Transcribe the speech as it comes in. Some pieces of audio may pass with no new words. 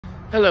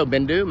Hello,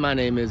 Bindu. My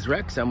name is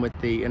Rex. I'm with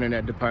the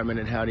Internet Department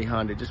at Howdy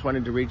Honda. Just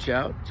wanted to reach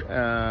out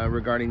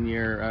regarding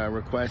your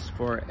request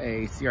for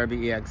a CRV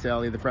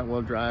EXL, either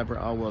front-wheel drive or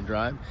all-wheel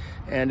drive,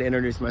 and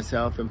introduce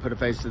myself and put a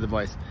face to the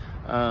voice.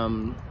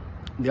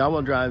 The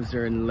all-wheel drives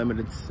are in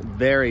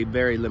very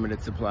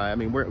limited supply. I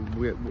mean,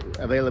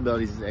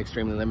 availability is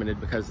extremely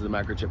limited because of the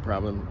microchip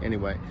problem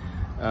anyway.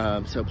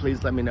 So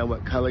please let me know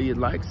what color you'd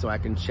like so I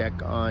can check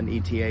on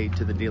ETA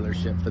to the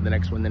dealership for the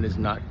next one that is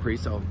not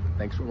pre-sold.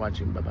 Thanks for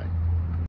watching. Bye-bye.